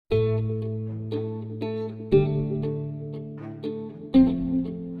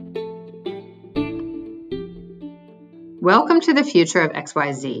Welcome to the future of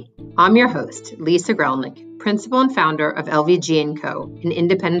XYZ. I'm your host, Lisa Grelnick, principal and founder of LVG & Co., an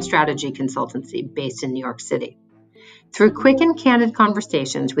independent strategy consultancy based in New York City. Through quick and candid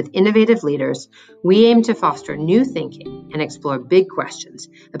conversations with innovative leaders, we aim to foster new thinking and explore big questions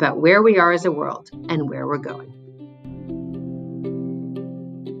about where we are as a world and where we're going.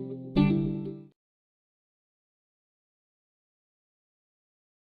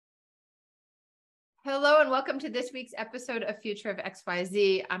 Hello and welcome to this week's episode of Future of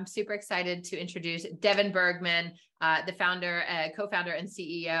XYZ. I'm super excited to introduce Devin Bergman, the founder, co-founder and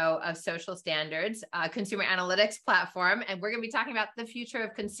CEO of Social Standards, consumer analytics platform. And we're going to be talking about the future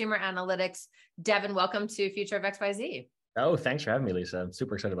of consumer analytics. Devin, welcome to Future of XYZ. Oh, thanks for having me, Lisa. I'm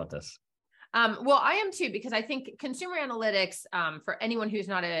super excited about this. Well, I am too, because I think consumer analytics, for anyone who's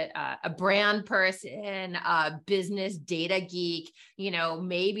not a brand person, a business data geek,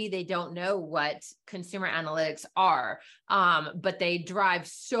 maybe they don't know what consumer analytics are, but they drive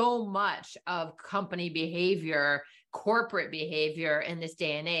so much of company behavior, corporate behavior in this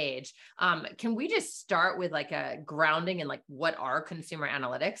day and age. Can we just start with like a grounding in like what are consumer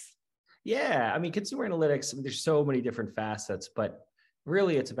analytics? Yeah, I mean, consumer analytics, there's so many different facets, but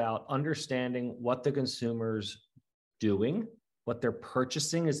really, it's about understanding what the consumer's doing, what they're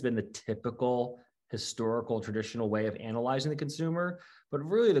purchasing has been the typical, historical, traditional way of analyzing the consumer. But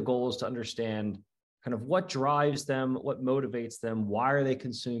really, the goal is to understand kind of what drives them, what motivates them, why are they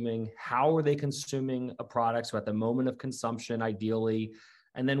consuming, how are they consuming a product, so at the moment of consumption, ideally,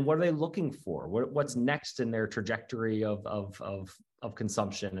 and then what are they looking for? What's next in their trajectory of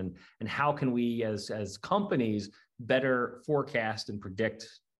consumption, and how can we as companies better forecast and predict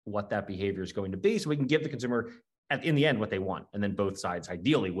what that behavior is going to be, so we can give the consumer in the end what they want, and then both sides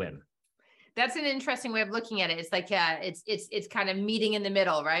ideally win. That's an interesting way of looking at it. It's like, it's kind of meeting in the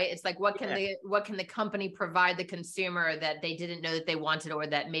middle, right? It's like, what can the company provide the consumer that they didn't know that they wanted, or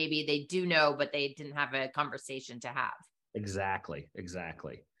that maybe they do know, but they didn't have a conversation to have. Exactly.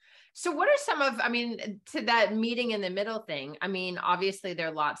 So what are some of, to that meeting in the middle thing, obviously there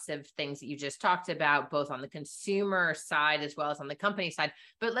are lots of things that you just talked about, both on the consumer side as well as on the company side,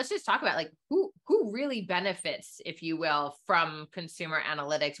 but let's just talk about like who really benefits, if you will, from consumer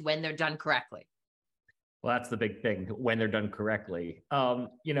analytics when they're done correctly. Well, that's the big thing, when they're done correctly. I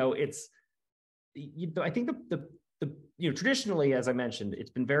think the traditionally, as I mentioned,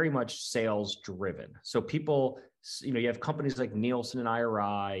 it's been very much sales driven. So people, you have companies like Nielsen and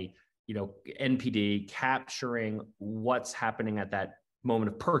IRI, NPD capturing what's happening at that moment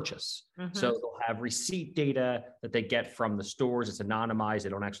of purchase. Mm-hmm. So they'll have receipt data that they get from the stores. It's anonymized. They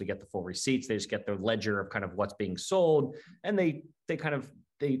don't actually get the full receipts. They just get the ledger of kind of what's being sold. And they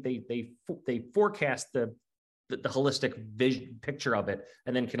forecast the holistic vision picture of it,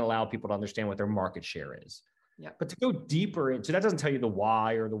 and then can allow people to understand what their market share is. Yeah. But to go deeper into, that doesn't tell you the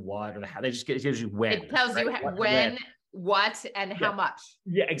why or the what or the how. It gives you when. It tells you when, what, and how much.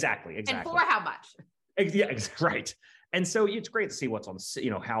 Yeah, exactly. And for how much. Yeah, right. And so it's great to see what's on,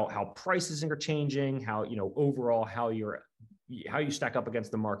 how prices are changing, how, overall, how you stack up against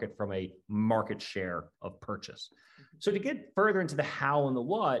the market from a market share of purchase. Mm-hmm. So to get further into the how and the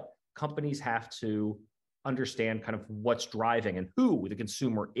what, companies have to understand kind of what's driving and who the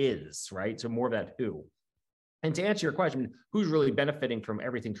consumer is, right? So more of that who. And to answer your question, who's really benefiting from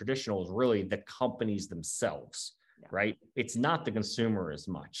everything traditional is really the companies themselves, right? It's not the consumer as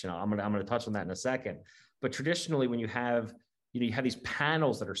much. I'm going to touch on that in a second. But traditionally, when you have these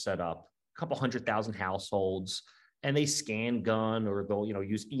panels that are set up, a couple 100,000 households, and they scan gun, or they'll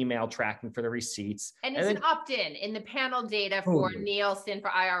use email tracking for the receipts. And it's an opt-in in the panel data for Nielsen,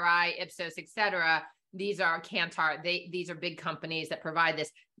 for IRI, Ipsos, et cetera. These are Kantar. These are big companies that provide this.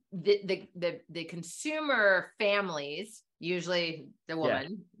 The consumer families, usually the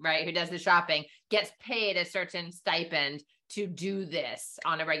woman, right, who does the shopping, gets paid a certain stipend to do this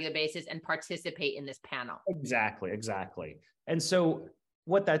on a regular basis and participate in this panel. Exactly. And so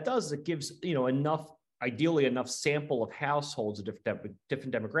what that does is it gives, ideally enough sample of households of different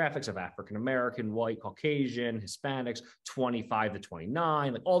demographics of African American, white, Caucasian, Hispanics, 25 to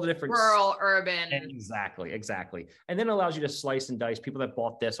 29, like all the different rural, urban. Exactly. And then it allows you to slice and dice. People that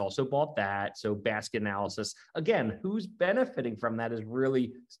bought this also bought that. So basket analysis. Again, who's benefiting from that is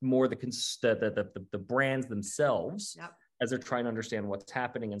really more the brands themselves, as they're trying to understand what's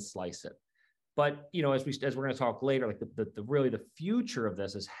happening and slice it. But as we're going to talk later, like the future of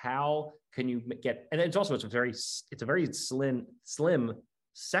this is how can you get, and it's a very slim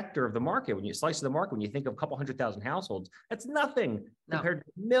sector of the market. When you slice the market, when you think of a couple 100,000 households, that's nothing compared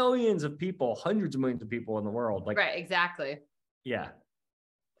to millions of people, hundreds of millions of people in the world. Right, exactly. Yeah.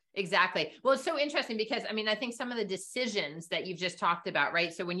 Exactly. Well, it's so interesting because I mean, I think some of the decisions that you've just talked about,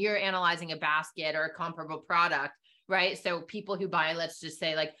 right? So when you're analyzing a basket or a comparable product, right? So people who buy, let's just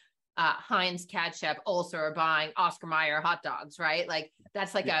say like Heinz ketchup also are buying Oscar Mayer hot dogs, right? Like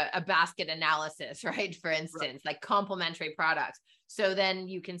that's like a basket analysis, right? For instance, like complementary products. So then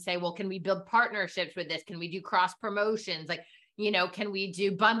you can say, well, can we build partnerships with this? Can we do cross promotions? Like, can we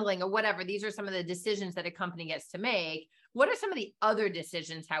do bundling or whatever? These are some of the decisions that a company gets to make. What are some of the other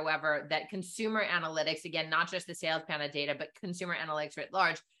decisions, however, that consumer analytics, again, not just the sales panel data, but consumer analytics writ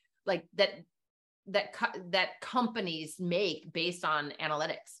large, like that companies make based on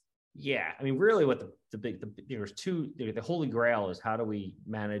analytics? Yeah, I mean, really, what there's two. The holy grail is how do we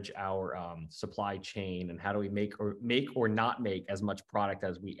manage our supply chain, and how do we make or not make as much product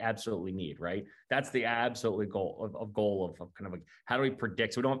as we absolutely need, right? That's the absolutely goal of kind of like, how do we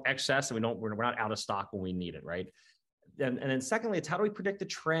predict so we don't have excess and we're not out of stock when we need it, right? And then secondly, it's how do we predict the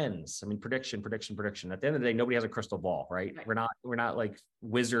trends? I mean, prediction. At the end of the day, nobody has a crystal ball, right? We're not like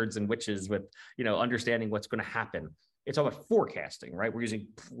wizards and witches with understanding what's going to happen. It's all about forecasting, right? We're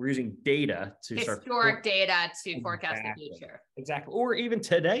using data to historic data to forecast the future. Exactly. Or even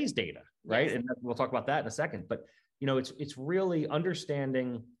today's data, right? Yes. And we'll talk about that in a second. But it's really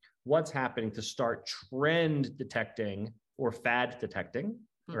understanding what's happening to start trend detecting or fad detecting,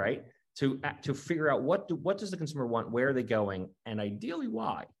 right? To figure out what does the consumer want, where are they going, and ideally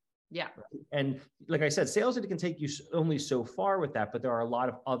why. Yeah. And like I said, sales data can take you only so far with that, but there are a lot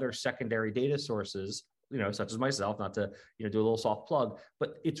of other secondary data sources, such as myself, not to, do a little soft plug,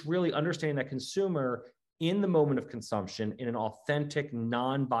 but it's really understanding that consumer in the moment of consumption in an authentic,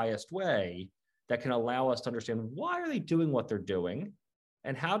 non-biased way that can allow us to understand why are they doing what they're doing,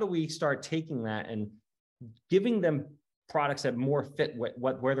 and how do we start taking that and giving them products that more fit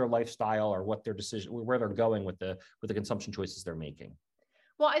where their lifestyle or what their decision, where they're going with the consumption choices they're making.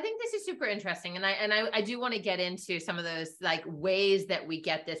 Well, I think this is super interesting. And I do want to get into some of those like ways that we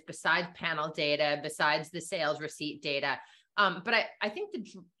get this besides panel data, besides the sales receipt data. But I think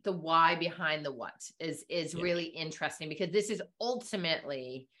the why behind the what is really interesting, because this is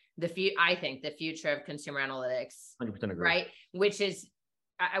ultimately I think the future of consumer analytics, 100% agree. Right? Which is,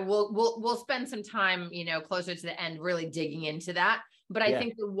 we'll spend some time, closer to the end, really digging into that. But I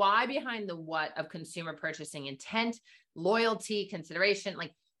think the why behind the what of consumer purchasing intent, loyalty, consideration,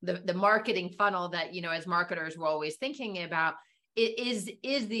 like the marketing funnel that, as marketers, we're always thinking about, it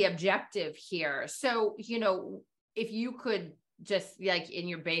is the objective here. So, if you could just like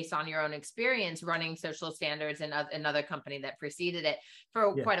based on your own experience running Social Standards and another company that preceded it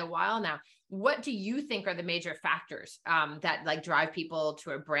for quite a while now, what do you think are the major factors that like drive people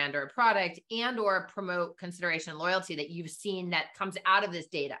to a brand or a product and or promote consideration and loyalty that you've seen that comes out of this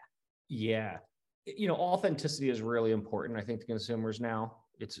data? Yeah. Authenticity is really important, I think, to consumers now.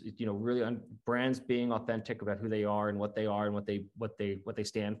 It's, really brands being authentic about who they are and what they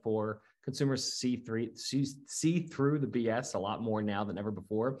stand for. Consumers see through the BS a lot more now than ever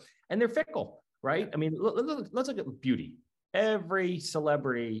before, and they're fickle, right? I mean, let's look at beauty. Every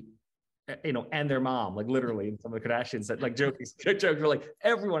celebrity, and their mom, like literally, and some of the Kardashians that like jokes were like,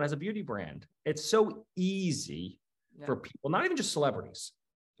 everyone has a beauty brand. It's so easy for people, not even just celebrities.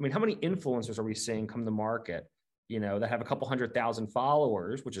 I mean, how many influencers are we seeing come to market, that have a couple 100,000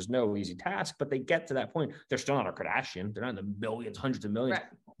 followers, which is no easy task, but they get to that point. They're still not a Kardashian. They're not in the millions, hundreds of millions,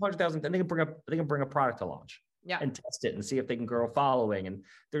 100,000. Then they can bring a product to launch and test it and see if they can grow a following. And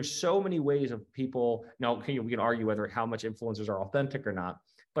there's so many ways of people. Now, we can argue whether how much influencers are authentic or not,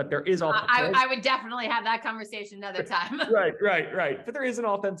 but there is. I would definitely have that conversation another time. Right. But there is an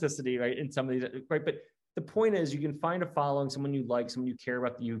authenticity, right, in some of these, right? But the point is, you can find a following, someone you like, someone you care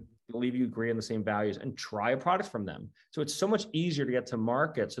about, you believe you agree on the same values, and try a product from them. So it's so much easier to get to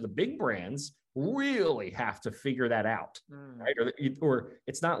market. So the big brands really have to figure that out, right? Or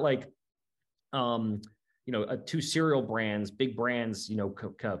it's not like, two cereal brands, big brands,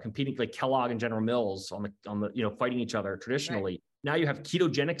 competing like Kellogg and General Mills on the fighting each other traditionally. Right. Now you have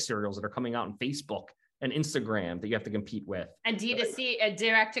ketogenic cereals that are coming out on Facebook and Instagram that you have to compete with. And D2C,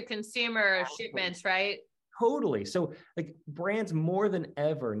 direct to consumer shipments, right? Totally. So like brands more than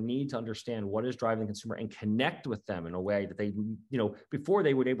ever need to understand what is driving the consumer and connect with them in a way that they, before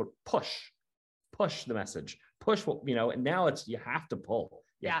they would able to push the message, and now it's, you have to pull.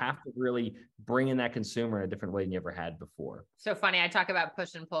 You have to really bring in that consumer in a different way than you ever had before. So funny. I talk about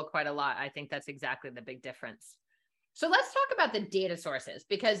push and pull quite a lot. I think that's exactly the big difference. So let's talk about the data sources,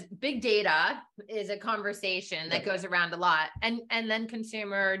 because big data is a conversation that goes around a lot. And then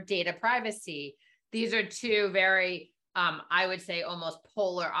consumer data privacy. These are two very, I would say, almost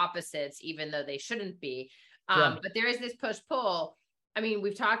polar opposites, even though they shouldn't be. But there is this push-pull. I mean,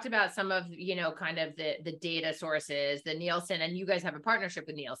 we've talked about some of, kind of the data sources, the Nielsen, and you guys have a partnership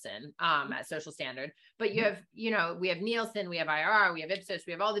with Nielsen at Social Standard, but you have, we have Nielsen, we have IRR, we have Ipsos,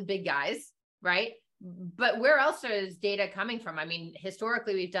 we have all the big guys, right? But where else is data coming from? I mean,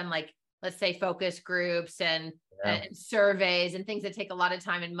 historically, we've done like, let's say focus groups and surveys and things that take a lot of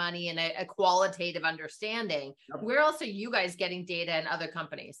time and money and a qualitative understanding. Yep. Where else are you guys getting data and other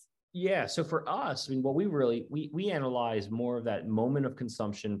companies? Yeah. So for us, I mean, what we analyze more of that moment of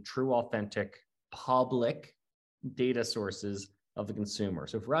consumption, true, authentic, public data sources of the consumer.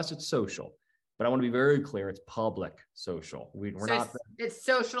 So for us, it's social, but I want to be very clear. It's public social. We're not. It's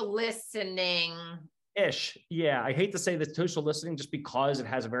social listening. Ish. Yeah. I hate to say that social listening just because it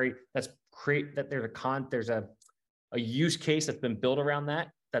has there's a use case that's been built around that.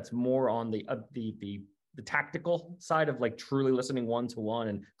 That's more on the tactical side of like truly listening one-to-one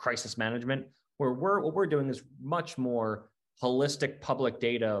and crisis management, where what we're doing is much more holistic public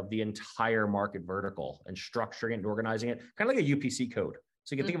data of the entire market vertical and structuring it and organizing it, kind of like a UPC code.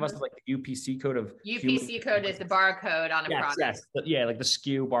 So you can think of us as like the UPC code of UPC code is the barcode on a product. Yes. Yeah, like the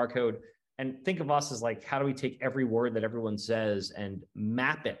SKU barcode. And think of us as like, how do we take every word that everyone says and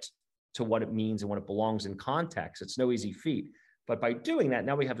map it to what it means and what it belongs in context? It's no easy feat. But by doing that,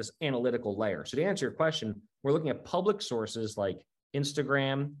 now we have this analytical layer. So to answer your question, we're looking at public sources like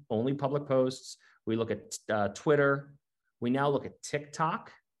Instagram, only public posts. We look at Twitter. We now look at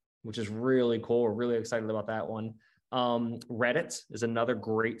TikTok, which is really cool. We're really excited about that one. Reddit is another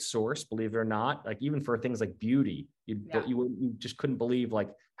great source, believe it or not. Like even for things like beauty, you just couldn't believe like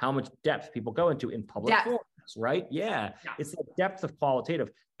how much depth people go into in public forums, right? Yeah. It's the depth of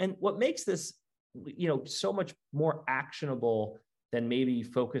qualitative. And what makes this so much more actionable than maybe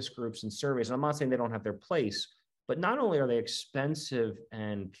focus groups and surveys. And I'm not saying they don't have their place, but not only are they expensive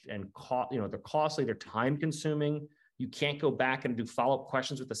and they're costly, they're time consuming. You can't go back and do follow-up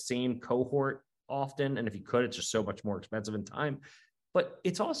questions with the same cohort often. And if you could, it's just so much more expensive in time. But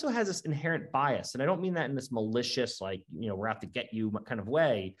it also has this inherent bias. And I don't mean that in this malicious, like, we're out to get you kind of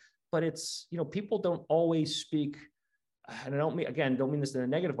way, but it's, people don't always speak. And I don't mean this in a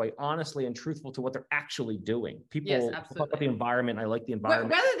negative way, honestly and truthful to what they're actually doing. People talk about the environment. I like the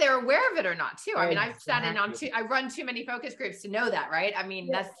environment. Whether they're aware of it or not too. I mean, I've sat in on I run too many focus groups to know that, right? I mean,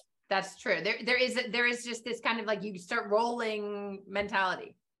 that's true. There is just this kind of like you start rolling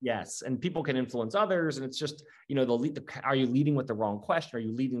mentality. Yes. And people can influence others. And it's just, are you leading with the wrong question? Are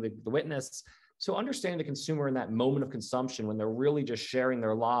you leading the witness? So understanding the consumer in that moment of consumption when they're really just sharing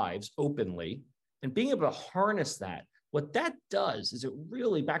their lives openly and being able to harness that. What that does is it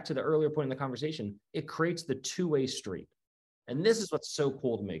really, back to the earlier point in the conversation, it creates the two-way street. And this is what's so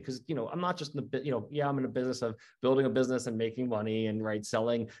cool to me because, I'm not just I'm in a business of building a business and making money and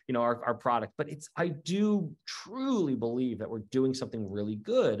selling, our product, but I do truly believe that we're doing something really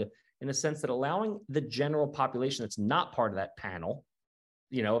good in the sense that allowing the general population that's not part of that panel,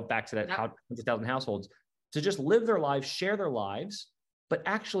 back to that 100,000 households to just live their lives, share their lives, but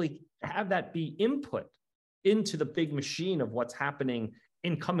actually have that be input into the big machine of what's happening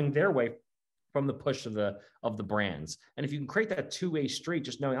in coming their way from the push of the brands. And if you can create that two-way street,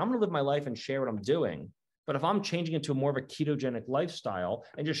 just knowing I'm going to live my life and share what I'm doing, but if I'm changing into more of a ketogenic lifestyle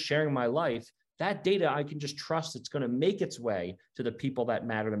and just sharing my life, that data I can just trust it's going to make its way to the people that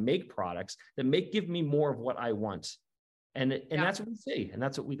matter, to make products that give me more of what I want. And that's what we see. And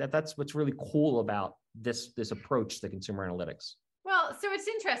that's what's really cool about this approach to consumer analytics. Well, so it's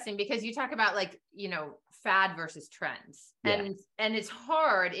interesting because you talk about fad versus trends. And it's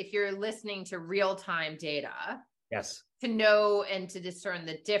hard if you're listening to real-time data. Yes. To know and to discern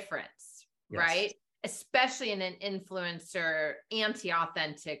the difference, right? Especially in an influencer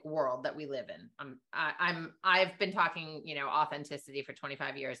anti-authentic world that we live in. I've been talking, authenticity for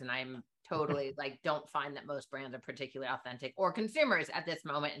 25 years and I'm totally don't find that most brands are particularly authentic or consumers at this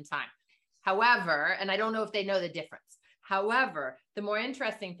moment in time. However, and I don't know if they know the difference. However, the more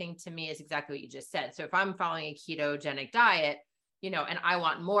interesting thing to me is exactly what you just said. So if I'm following a ketogenic diet, and I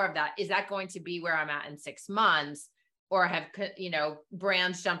want more of that, is that going to be where I'm at in 6 months? Or have,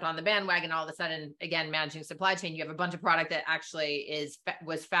 brands jumped on the bandwagon all of a sudden, again, managing supply chain, you have a bunch of product that actually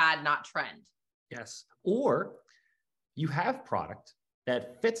was fad, not trend. Yes. Or you have product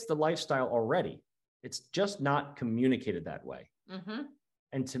that fits the lifestyle already. It's just not communicated that way. Mm-hmm.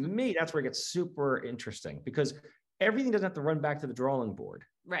 And to me, that's where it gets super interesting because everything doesn't have to run back to the drawing board.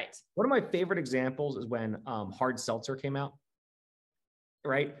 Right. One of my favorite examples is when hard seltzer came out.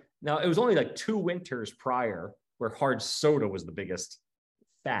 Right. Now, it was only 2 winters prior where hard soda was the biggest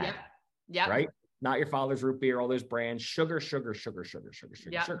fad. Yeah. Right. Not Your Father's Root Beer, all those brands, sugar.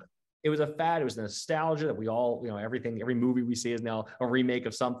 Yep. Sugar. It was a fad. It was nostalgia that we all, every movie we see is now a remake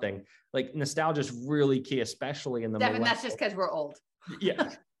of something. Like nostalgia is really key, especially in the Devin, that's just because we're old. Yeah.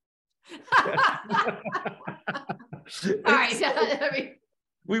 All right.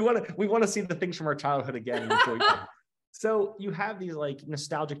 We want to see the things from our childhood again. So you have these like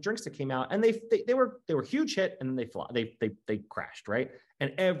nostalgic drinks that came out, and they were huge hit, and then they crashed, right?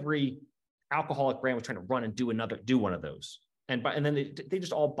 And every alcoholic brand was trying to run and do one of those, and then they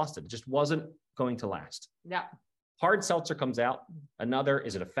just all busted. It just wasn't going to last. Yeah. Hard seltzer comes out. Another,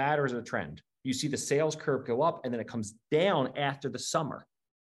 is it a fad or is it a trend? You see the sales curve go up, and then it comes down after the summer.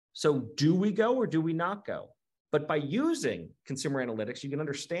 So do we go or do we not go? But by using consumer analytics, you can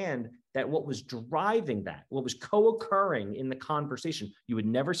understand that what was driving that, what was co-occurring in the conversation, you would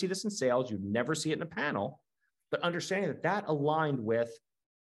never see this in sales, you'd never see it in a panel, but understanding that aligned with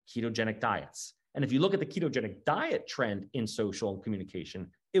ketogenic diets. And if you look at the ketogenic diet trend in social and communication,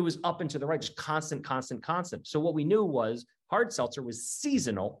 it was up and to the right, just constant. So what we knew was hard seltzer was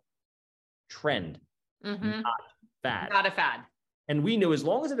seasonal trend, not fad. Not a fad. And we knew as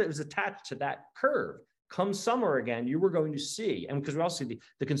long as it was attached to that curve, come summer again, you were going to see, and because we also see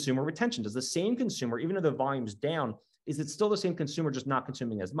the consumer retention. Does the same consumer, even though the volume's down, is it still the same consumer, just not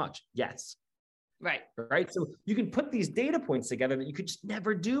consuming as much? Yes. Right. So you can put these data points together that you could just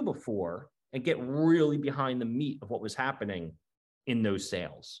never do before and get really behind the meat of what was happening in those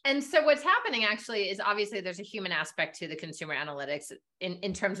sales. And so what's happening actually is obviously there's a human aspect to the consumer analytics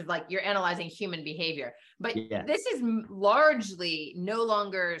in terms of like you're analyzing human behavior, but this is largely no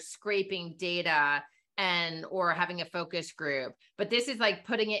longer scraping data or having a focus group, but this is like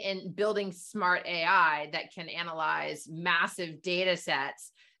putting it in building smart AI that can analyze massive data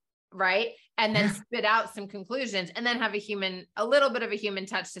sets, right? And then spit out some conclusions and then have a little bit of a human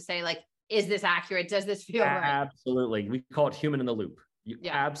touch to say like, is this accurate? Does this feel right? Absolutely. We call it human in the loop. You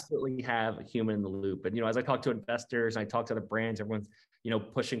absolutely have a human in the loop. And, as I talk to investors and I talk to other brands, everyone's,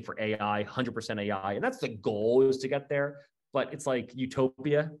 pushing for AI, 100% AI. And that's the goal, is to get there. But it's like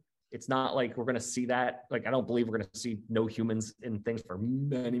utopia. It's not like we're going to see that. Like, I don't believe we're going to see no humans in things for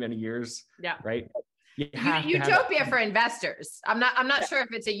many, many years. Yeah. Right. Utopia for investors. I'm not sure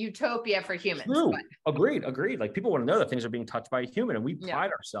if it's a utopia for humans. True. Agreed. Like, people want to know that things are being touched by a human, and we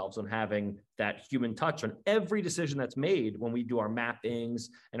pride ourselves on having that human touch on every decision that's made. When we do our mappings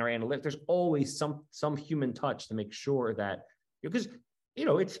and our analytics, there's always some human touch to make sure that, because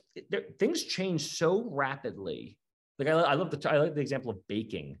things change so rapidly. Like I like the example of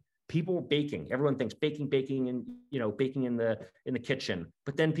baking. People baking, everyone thinks baking and baking in the kitchen,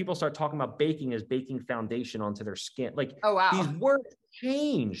 but then people start talking about baking as baking foundation onto their skin. Like, oh wow, these words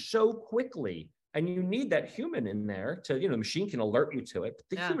change so quickly, and you need that human in there to, the machine can alert you to it,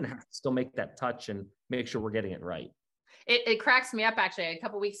 but the human has to still make that touch and make sure we're getting it right. It cracks me up, actually. A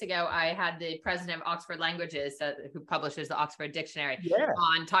couple of weeks ago, I had the president of Oxford Languages, who publishes the Oxford Dictionary,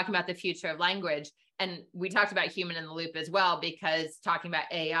 on talking about the future of language. And we talked about human in the loop as well, because talking about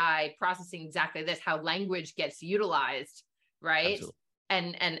AI processing exactly this, how language gets utilized, right?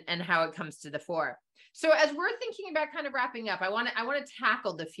 Absolutely. And how it comes to the fore. So as we're thinking about kind of wrapping up, I want to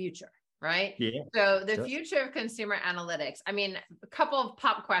tackle the future. Right. Yeah. So the future of consumer analytics. I mean, a couple of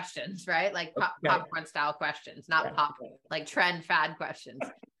pop questions, right? Like popcorn style questions, not pop, like trend fad questions.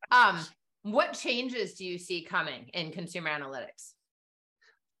 What changes do you see coming in consumer analytics?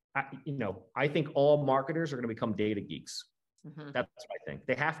 I think all marketers are going to become data geeks. That's what I think.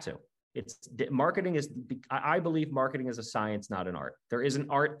 They have to. I believe marketing is a science, not an art. There is an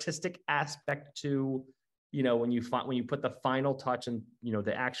artistic aspect to, when you put the final touch and,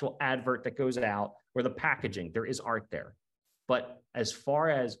 the actual advert that goes out, or the packaging, there is art there. But as far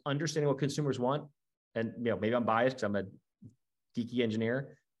as understanding what consumers want, and, maybe I'm biased because I'm a geeky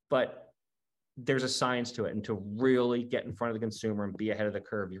engineer, but there's a science to it. And to really get in front of the consumer and be ahead of the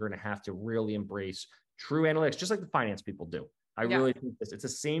curve, you're going to have to really embrace true analytics, just like the finance people do. I really think it's the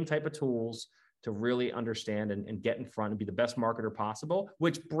same type of tools to really understand and get in front and be the best marketer possible,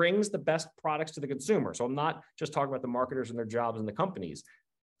 which brings the best products to the consumer. So I'm not just talking about the marketers and their jobs and the companies.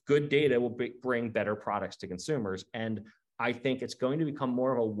 Good data will bring better products to consumers. And I think it's going to become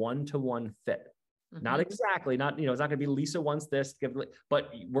more of a one-to-one fit. Not exactly, it's not going to be Lisa wants this,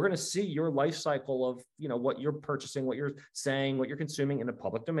 but we're going to see your life cycle of, what you're purchasing, what you're saying, what you're consuming in the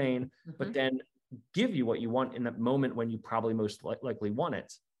public domain, but then give you what you want in that moment when you probably most likely want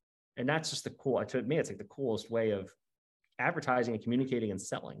it. And that's just to me, it's like the coolest way of advertising and communicating and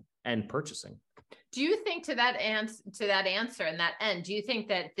selling and purchasing. Do you think to that answer and that end, do you think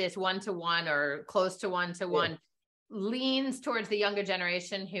that this one-to-one or close to one-to-one leans towards the younger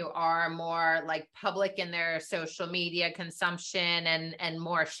generation who are more like public in their social media consumption and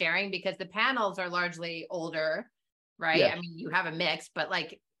more sharing, because the panels are largely older, right? Yeah. I mean, you have a mix, but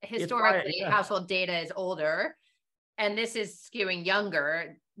like historically, household data is older, and this is skewing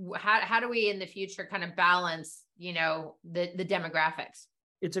younger. How do we in the future kind of balance, the demographics?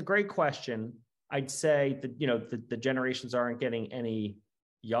 It's a great question. I'd say that, the generations aren't getting any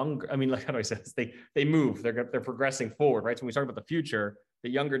younger. I mean, like how do I say this? They move, they're progressing forward, right? So when we talk about the future, the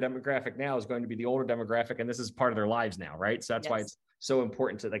younger demographic now is going to be the older demographic, and this is part of their lives now, right? So that's why it's so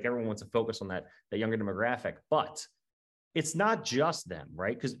important to, like, everyone wants to focus on that younger demographic, but it's not just them,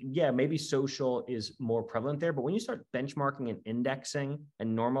 right? Because maybe social is more prevalent there, but when you start benchmarking and indexing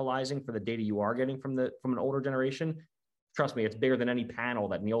and normalizing for the data you are getting from an older generation, trust me, it's bigger than any panel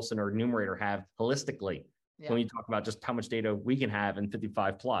that Nielsen or Numerator have holistically. When you talk about just how much data we can have in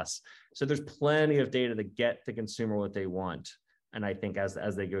 55 plus. So there's plenty of data to get the consumer what they want. And I think as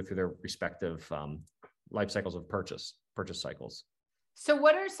they go through their respective life cycles of purchase cycles. So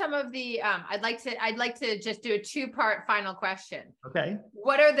what are some of the, I'd like to just do a 2-part final question. Okay.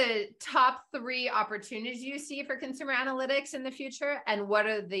 What are the top 3 opportunities you see for consumer analytics in the future? And what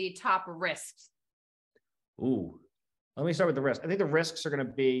are the top risks? Ooh, let me start with the risk. I think the risks are going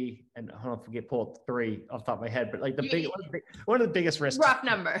to be, and I don't know if we get pulled 3 off the top of my head, but like one of the biggest risks. Rough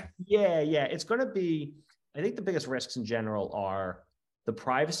number. Yeah. It's going to be, I think the biggest risks in general are the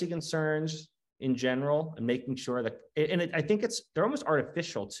privacy concerns in general, and making sure that, I think they're almost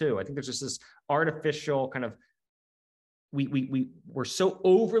artificial too. I think there's just this artificial kind of, we're so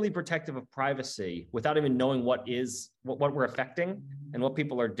overly protective of privacy without even knowing what we're affecting and what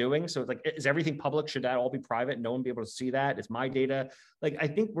people are doing. So it's like, is everything public? Should that all be private? No one be able to see that? It's my data. Like, I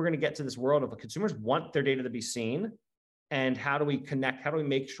think we're going to get to this world of consumers want their data to be seen. And how do we connect? How do we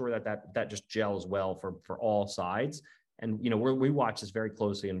make sure that just gels well for all sides? And, we watch this very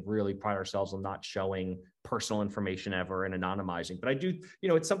closely and really pride ourselves on not showing personal information ever and anonymizing. But I do,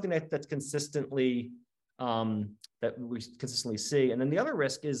 it's something that's consistently, that we consistently see. And then the other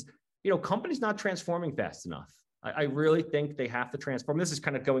risk is, companies not transforming fast enough. I really think they have to transform. This is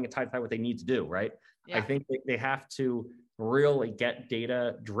kind of going tied to what they need to do, right? Yeah. I think they have to really get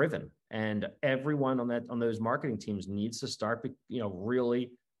data driven, and everyone on those marketing teams needs to start, really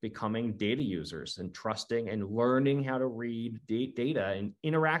becoming data users and trusting and learning how to read data and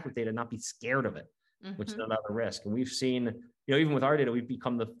interact with data, not be scared of it, which is another risk. And we've seen, even with our data, we've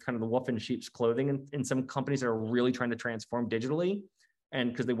become the kind of the wolf in sheep's clothing in some companies that are really trying to transform digitally,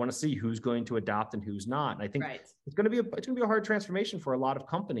 and because they want to see who's going to adopt and who's not. And I think it's going to be a hard transformation for a lot of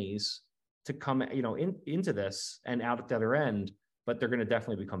companies to come, into this and out at the other end. But they're going to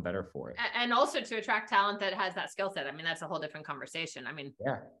definitely become better for it. And also to attract talent that has that skill set. I mean, that's a whole different conversation. I mean,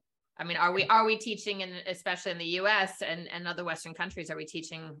 are we teaching, especially in the US and other Western countries, are we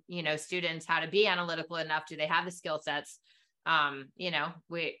teaching, students how to be analytical enough? Do they have the skill sets? That's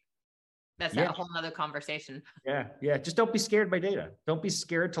a whole nother conversation. Yeah. Just don't be scared by data. Don't be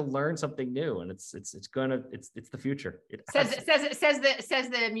scared to learn something new. And it's the future. Says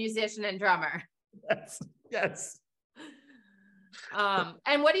the musician and drummer. Yes.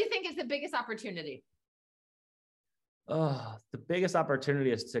 And what do you think is the biggest opportunity? The biggest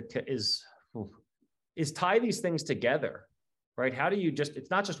opportunity is tie these things together, right? How do you it's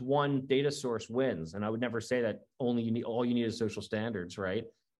not just one data source wins. And I would never say that all you need is social standards, right?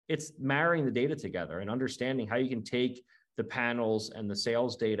 It's marrying the data together and understanding how you can take the panels and the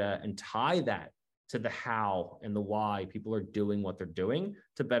sales data and tie that to the how and the why people are doing what they're doing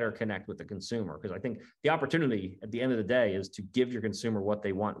to better connect with the consumer. Because I think the opportunity at the end of the day is to give your consumer what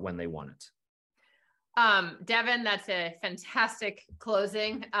they want when they want it. Devin, that's a fantastic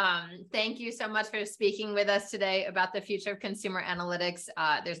closing. Thank you so much for speaking with us today about the future of consumer analytics.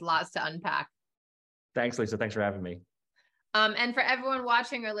 There's lots to unpack. Thanks, Lisa. Thanks for having me. And for everyone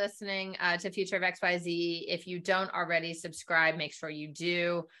watching or listening to Future of XYZ, if you don't already subscribe, make sure you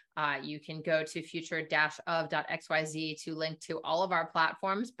do. You can go to future-of.xyz to link to all of our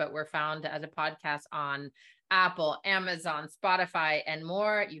platforms, but we're found as a podcast on Apple, Amazon, Spotify, and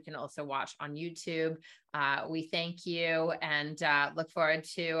more. You can also watch on YouTube. We thank you and look forward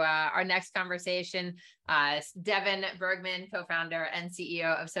to our next conversation. Devin Bergman, co-founder and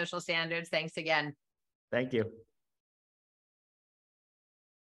CEO of Social Standards. Thanks again. Thank you.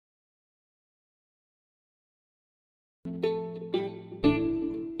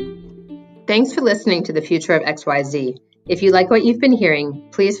 Thanks for listening to The Future of XYZ. If you like what you've been hearing,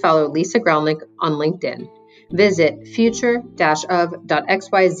 please follow Lisa Grelnick on LinkedIn. Visit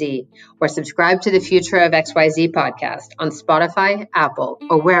future-of.xyz or subscribe to the Future of XYZ podcast on Spotify, Apple,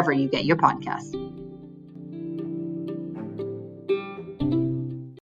 or wherever you get your podcasts.